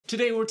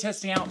Today we're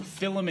testing out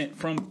Filament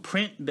from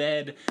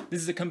PrintBed.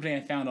 This is a company I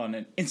found on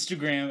an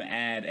Instagram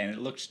ad and it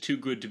looked too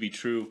good to be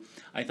true.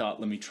 I thought,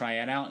 let me try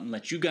it out and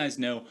let you guys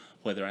know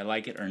whether I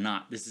like it or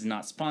not. This is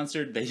not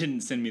sponsored. They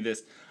didn't send me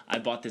this. I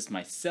bought this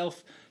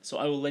myself, so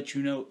I will let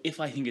you know if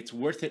I think it's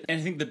worth it. And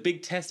I think the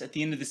big test at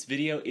the end of this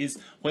video is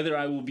whether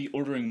I will be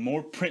ordering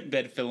more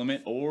PrintBed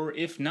filament or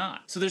if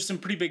not. So there's some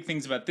pretty big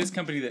things about this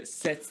company that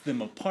sets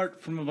them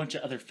apart from a bunch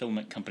of other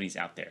filament companies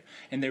out there.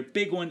 And their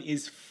big one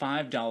is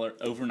 $5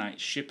 overnight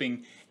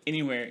shipping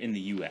anywhere in the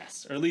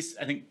US, or at least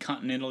I think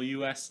continental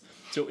US.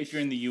 So if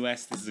you're in the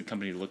US, this is a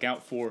company to look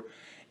out for.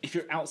 If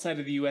you're outside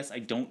of the US, I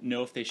don't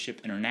know if they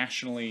ship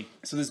internationally,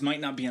 so this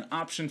might not be an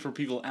option for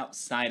people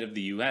outside of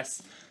the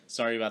US.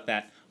 Sorry about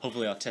that.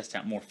 Hopefully I'll test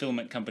out more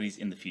filament companies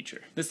in the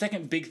future. The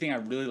second big thing I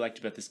really liked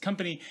about this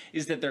company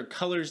is that their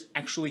colors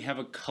actually have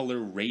a color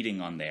rating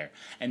on there.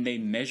 And they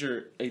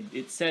measure,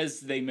 it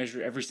says they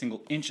measure every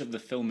single inch of the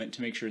filament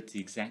to make sure it's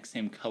the exact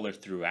same color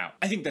throughout.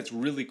 I think that's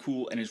really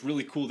cool, and it's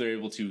really cool they're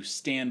able to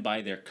stand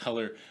by their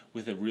color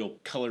with a real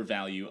color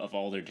value of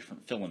all their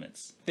different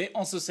filaments. They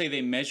also say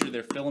they measure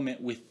their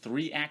filament with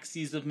 3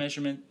 axes of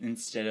measurement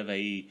instead of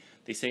they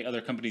say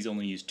other companies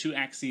only use 2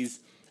 axes.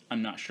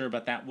 I'm not sure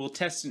about that. We'll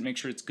test and make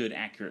sure it's good,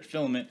 accurate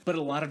filament, but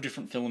a lot of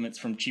different filaments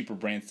from cheaper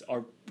brands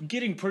are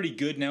getting pretty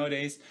good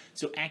nowadays,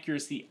 so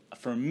accuracy,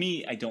 for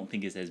me, I don't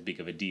think is as big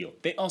of a deal.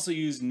 They also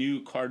use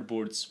new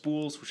cardboard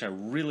spools, which I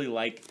really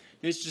like.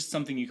 There's just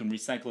something you can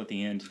recycle at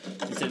the end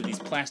instead of these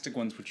plastic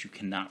ones which you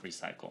cannot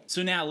recycle.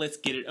 So now let's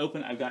get it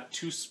open. I've got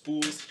 2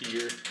 spools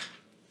here.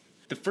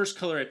 The first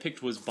color I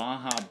picked was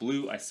Baja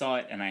Blue. I saw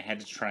it and I had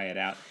to try it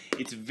out.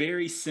 It's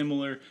very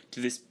similar to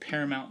this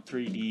Paramount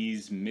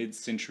 3D's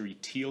mid-century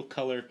teal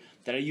color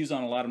that I use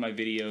on a lot of my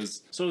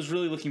videos. So I was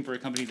really looking for a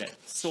company that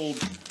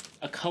sold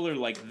a color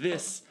like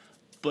this,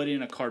 but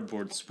in a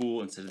cardboard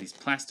spool instead of these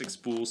plastic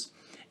spools,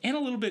 and a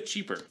little bit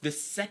cheaper. The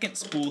second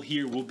spool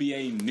here will be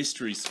a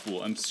mystery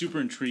spool. I'm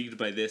super intrigued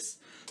by this.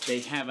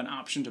 They have an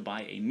option to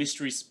buy a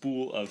mystery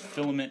spool of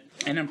filament,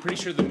 and I'm pretty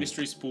sure the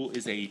mystery spool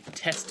is a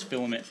test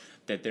filament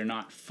that they're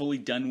not fully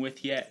done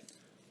with yet,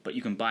 but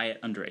you can buy it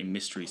under a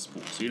mystery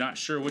spool. So you're not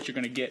sure what you're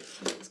gonna get.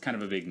 It's kind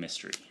of a big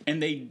mystery.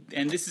 And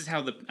this is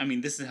how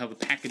the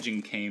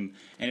packaging came,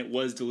 and it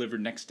was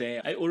delivered next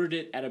day. I ordered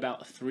it at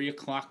about 3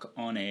 o'clock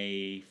on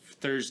a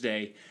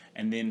Thursday,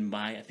 and then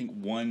by I think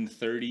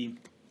 1:30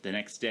 the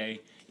next day,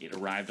 it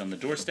arrived on the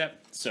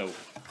doorstep. So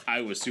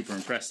I was super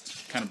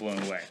impressed, kind of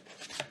blown away.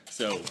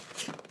 So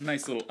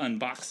nice little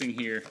unboxing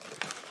here.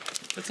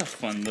 That's a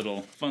fun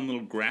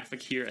little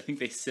graphic here. I think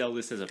they sell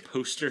this as a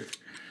poster.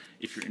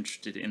 If you're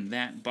interested in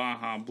that,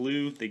 Baja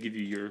Blue, they give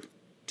you your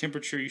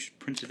temperature. You should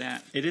print it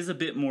at. It is a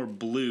bit more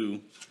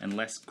blue and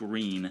less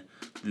green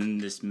than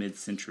this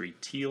mid-century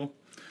teal.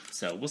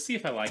 So we'll see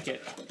if I like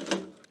it.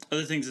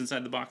 Other things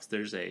inside the box,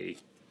 there's a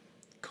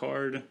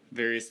card,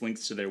 various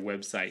links to their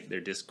website, their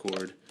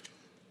Discord.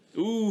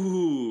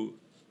 Ooh,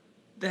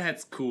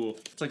 that's cool.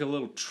 It's like a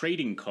little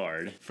trading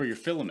card for your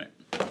filament.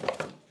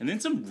 And then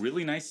some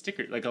really nice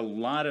stickers, like a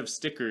lot of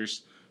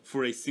stickers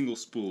for a single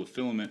spool of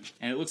filament.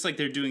 And it looks like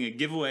they're doing a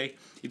giveaway.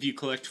 If you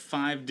collect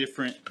 5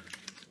 different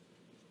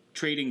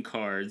trading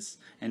cards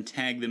and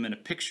tag them in a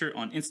picture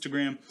on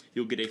Instagram,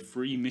 you'll get a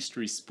free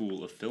mystery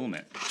spool of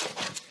filament.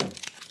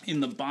 In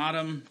the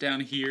bottom down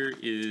here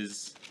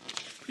is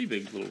a pretty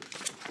big little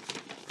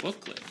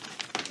booklet.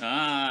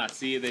 Ah,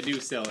 see, they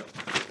do sell it.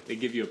 They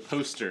give you a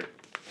poster.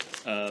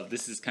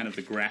 This is kind of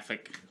the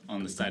graphic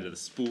on the side of the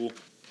spool.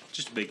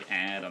 Just a big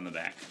ad on the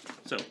back.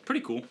 So, pretty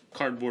cool.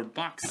 Cardboard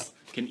box.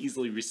 Can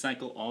easily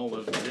recycle all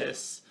of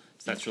this.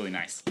 So that's really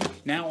nice.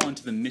 Now on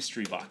to the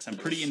mystery box. I'm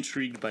pretty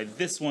intrigued by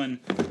this one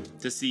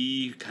to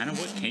see kind of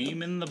what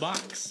came in the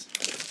box.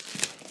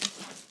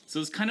 So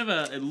it's kind of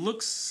it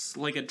looks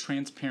like a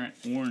transparent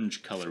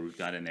orange color we've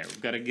got in there. We've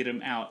got to get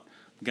them out.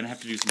 I'm going to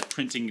have to do some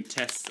printing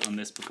tests on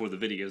this before the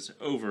video's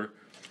over.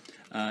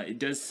 It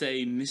does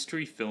say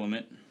mystery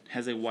filament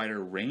has a wider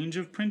range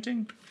of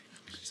printing.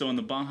 So on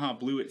the Baja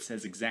Blue it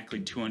says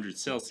exactly 200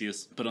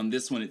 Celsius, but on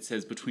this one it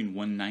says between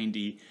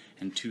 190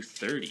 and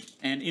 230.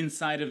 And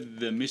inside of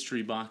the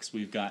mystery box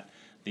we've got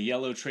the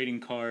yellow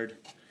trading card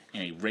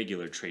and a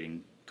regular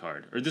trading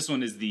card. Or this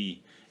one is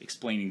the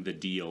explaining the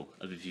deal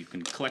of if you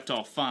can collect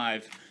all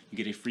 5, you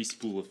get a free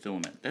spool of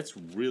filament. That's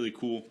really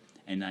cool,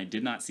 and I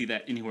did not see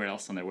that anywhere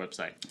else on their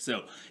website.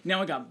 So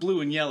now I got blue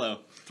and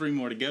yellow, 3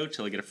 more to go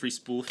till I get a free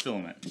spool of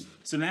filament.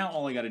 So now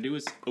all I gotta do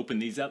is open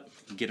these up,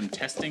 get them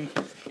testing,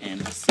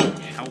 and see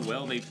how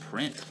well they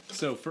print.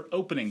 So for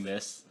opening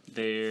this,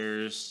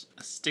 there's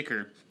a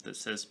sticker that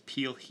says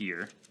peel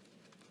here.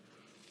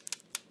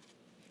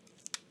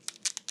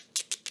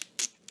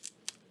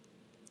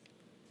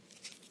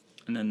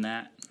 And then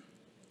that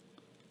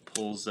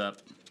pulls up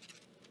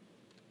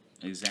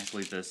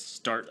exactly the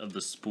start of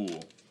the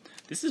spool.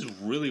 This is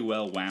really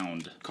well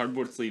wound.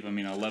 Cardboard sleeve, I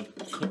mean, I love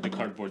the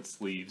cardboard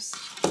sleeves.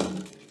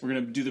 We're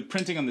gonna do the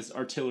printing on this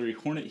Artillery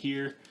Hornet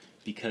here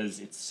because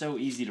it's so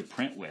easy to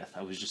print with.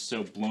 I was just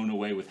so blown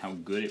away with how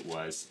good it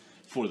was.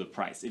 for the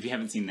price, if you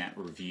haven't seen that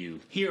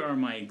review. Here are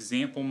my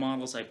example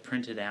models I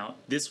printed out.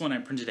 This one I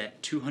printed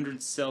at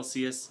 200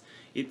 Celsius.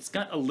 It's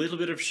got a little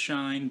bit of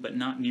shine, but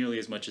not nearly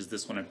as much as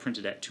this one I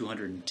printed at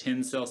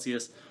 210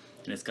 Celsius.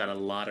 And it's got a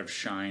lot of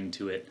shine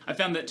to it. I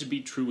found that to be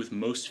true with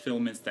most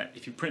filaments, that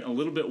if you print a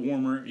little bit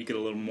warmer, you get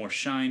a little more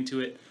shine to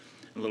it.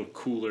 A little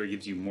cooler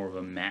gives you more of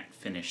a matte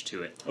finish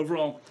to it.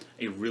 Overall,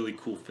 a really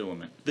cool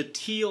filament. The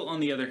teal, on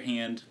the other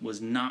hand,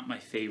 was not my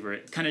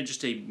favorite. Kind of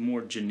just a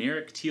more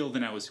generic teal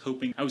than I was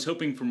hoping. I was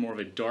hoping for more of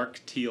a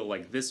dark teal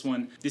like this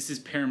one. This is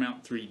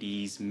Paramount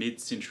 3D's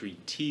mid-century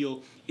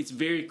teal. It's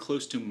very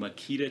close to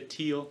Makita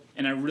teal,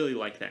 and I really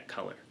like that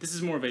color. This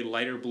is more of a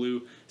lighter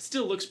blue.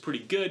 Still looks pretty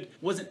good.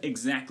 Wasn't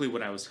exactly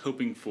what I was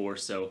hoping for,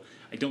 so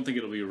I don't think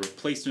it'll be a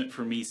replacement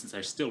for me since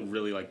I still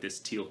really like this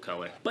teal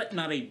color. But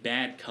not a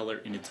bad color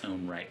in its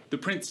own right. The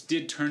prints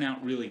did turn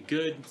out really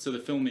good, so the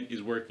filament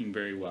is working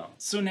very well.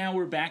 So now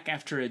we're back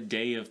after a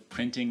day of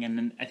printing, and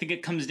then I think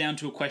it comes down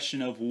to a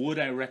question of would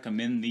I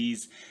recommend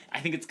these? I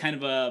think it's kind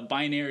of a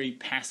binary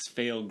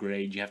pass-fail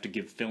grade you have to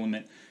give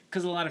filament,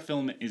 because a lot of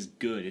filament is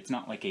good. It's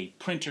not like a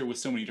printer with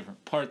so many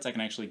different parts. I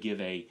can actually give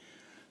a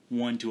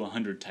 1 to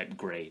 100 type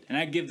grade. And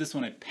I give this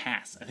one a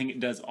pass. I think it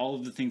does all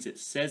of the things it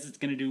says it's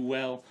going to do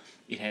well.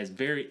 It has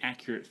very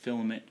accurate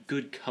filament,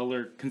 good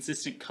color,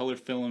 consistent color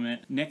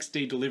filament. Next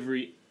day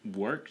delivery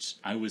worked.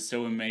 I was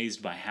so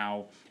amazed by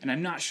how, and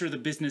I'm not sure the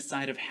business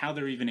side of how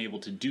they're even able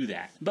to do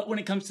that. But when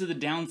it comes to the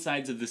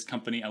downsides of this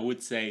company, I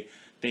would say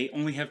they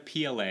only have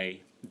PLA.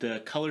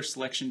 The color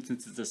selection,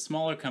 since it's a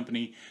smaller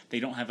company, they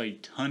don't have a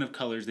ton of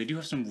colors. They do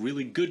have some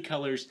really good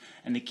colors,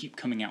 and they keep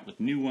coming out with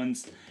new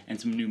ones and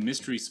some new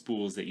mystery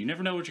spools that you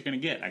never know what you're going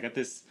to get. I got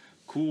this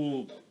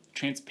cool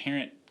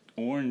transparent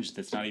orange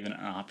that's not even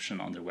an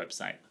option on their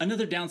website.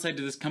 Another downside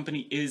to this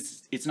company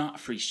is it's not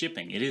free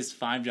shipping. It is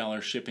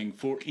 $5 shipping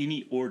for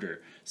any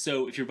order.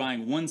 So if you're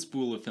buying one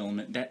spool of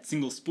filament, that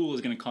single spool is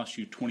going to cost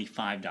you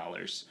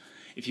 $25.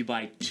 If you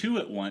buy 2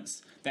 at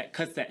once, that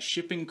cuts that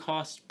shipping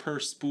cost per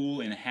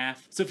spool in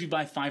half. So if you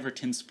buy 5 or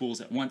 10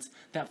 spools at once,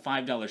 that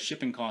 $5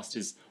 shipping cost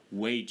is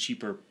way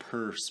cheaper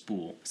per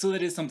spool. So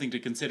that is something to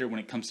consider when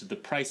it comes to the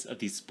price of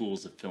these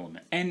spools of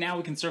filament. And now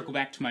we can circle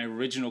back to my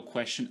original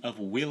question of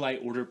will I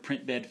order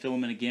PrintBed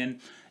filament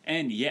again?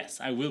 And yes,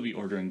 I will be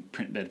ordering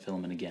PrintBed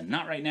filament again.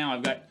 Not right now.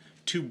 I've got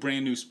 2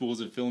 brand new spools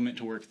of filament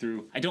to work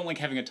through. I don't like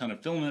having a ton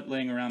of filament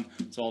laying around,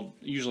 so I'll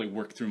usually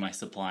work through my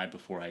supply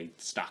before I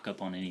stock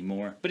up on any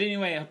more. But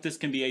anyway, I hope this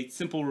can be a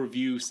simple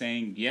review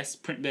saying, yes,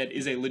 PrintBed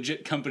is a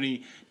legit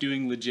company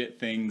doing legit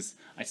things.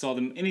 I saw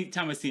them,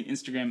 anytime I see an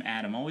Instagram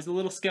ad, I'm always a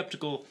little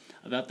skeptical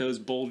about those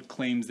bold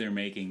claims they're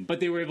making. But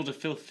they were able to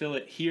fulfill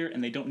it here,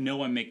 and they don't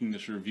know I'm making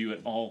this review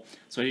at all,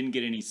 so I didn't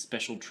get any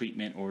special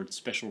treatment or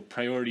special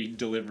priority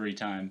delivery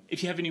time.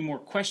 If you have any more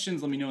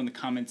questions, let me know in the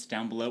comments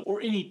down below, or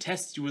any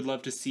tests you would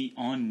love to see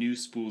on new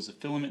spools of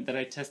filament that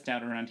I test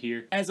out around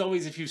here. As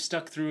always, if you've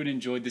stuck through and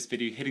enjoyed this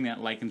video, hitting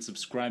that like and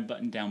subscribe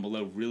button down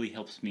below really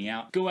helps me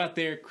out. Go out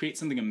there, create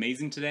something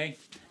amazing today,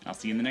 and I'll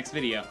see you in the next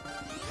video.